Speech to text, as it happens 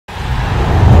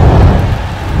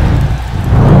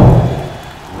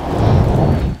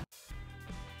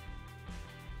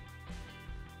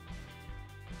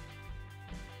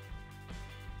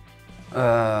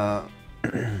Uh,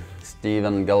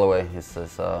 Stephen Galloway is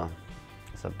a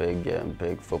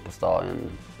big football star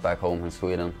back home in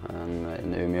Sweden and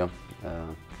in Umeå.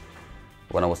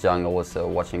 When I was young, I was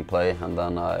watching play, and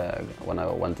then when I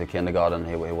went to kindergarten,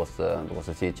 he was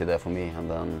a teacher there for me. And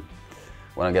then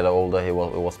when I get older, he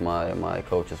was my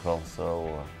coach as well.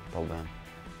 So probably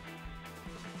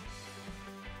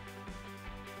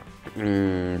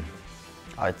him.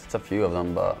 It's a few of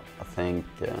them, but I think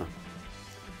the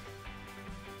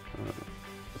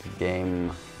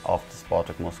game after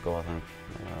Spartak Moscow, I think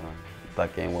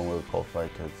that game when we were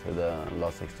qualified to the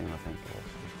last 16, I think it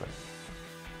was great.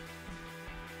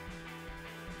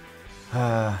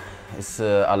 It's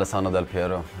Alessandro Del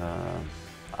Piero.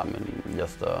 I mean,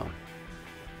 just an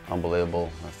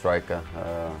unbelievable striker.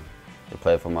 He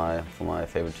played for my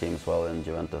favorite team as well in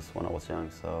Juventus when I was young.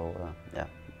 So yeah.